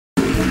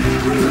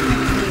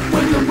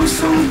When the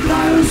whistle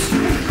blows,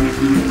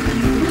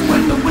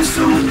 when the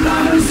whistle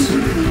blows,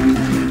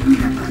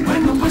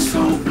 when the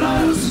whistle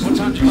blows. What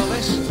time do you got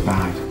this?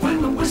 Bad.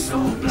 When the whistle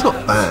blows. It's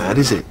not bad,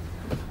 is it?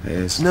 It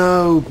is.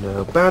 No,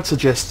 no. Bad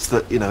suggests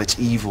that, you know, it's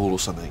evil or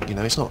something. You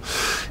know, it's not.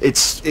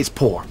 It's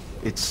poor.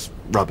 It's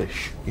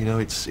rubbish. You know,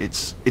 it's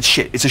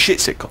shit. It's a shit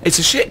sitcom. It's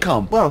a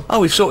shitcom. Well- oh,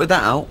 we've sorted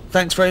that out.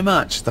 Thanks very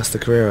much. That's the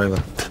career over.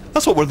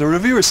 That's what one of the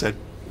reviewers said.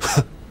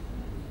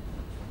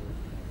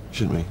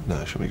 Shouldn't we?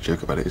 No, shouldn't make a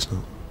joke about it. It's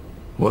not.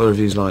 What are the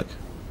reviews like?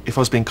 If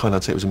I was being kind,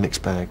 I'd say it was a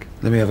mixed bag.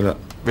 Let me have a look.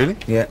 Really?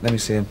 Yeah, let me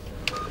see him.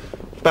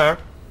 Bar.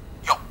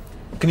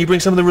 Can you bring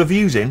some of the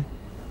reviews in?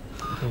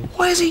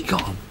 Where's he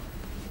gone?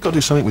 Got to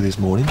do something with his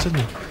mornings, hasn't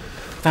he?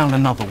 Found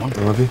another one.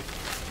 Oh, have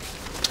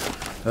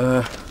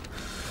you?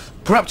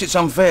 Perhaps it's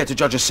unfair to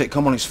judge a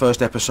sitcom on its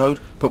first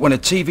episode, but when a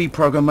TV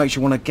programme makes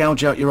you want to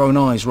gouge out your own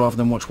eyes rather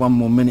than watch one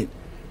more minute,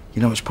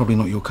 you know it's probably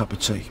not your cup of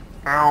tea.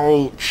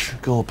 Ouch.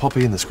 Go on,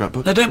 Poppy in the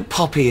scrapbook. No, don't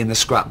poppy in the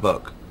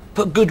scrapbook.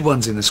 Put good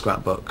ones in the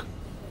scrapbook.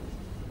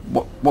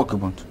 What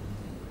good ones?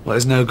 Well,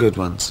 there's no good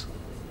ones.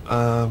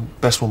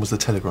 Best one was the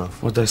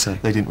Telegraph. What'd they say?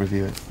 They didn't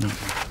review it. No.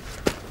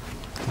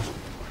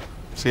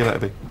 See you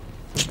later,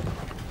 B.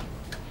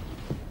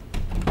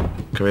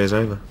 Career's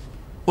over.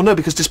 Well, no,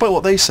 because despite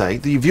what they say,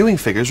 the viewing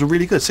figures were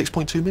really good.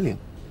 6.2 million.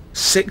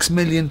 6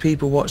 million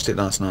people watched it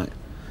last night,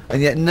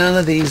 and yet none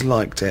of these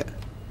liked it.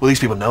 Well, these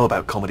people know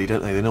about comedy,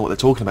 don't they? They know what they're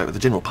talking about with the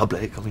general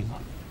public. I mean...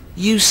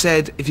 You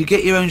said if you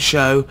get your own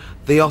show,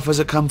 the offers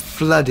will come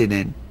flooding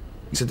in.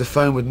 You said the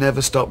phone would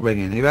never stop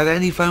ringing. Have you had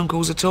any phone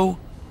calls at all?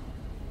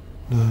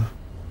 No.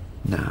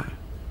 No.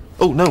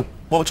 Oh, no.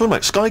 What am I talking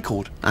about? Sky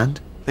called. And?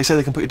 They say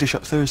they can put your dish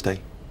up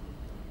Thursday.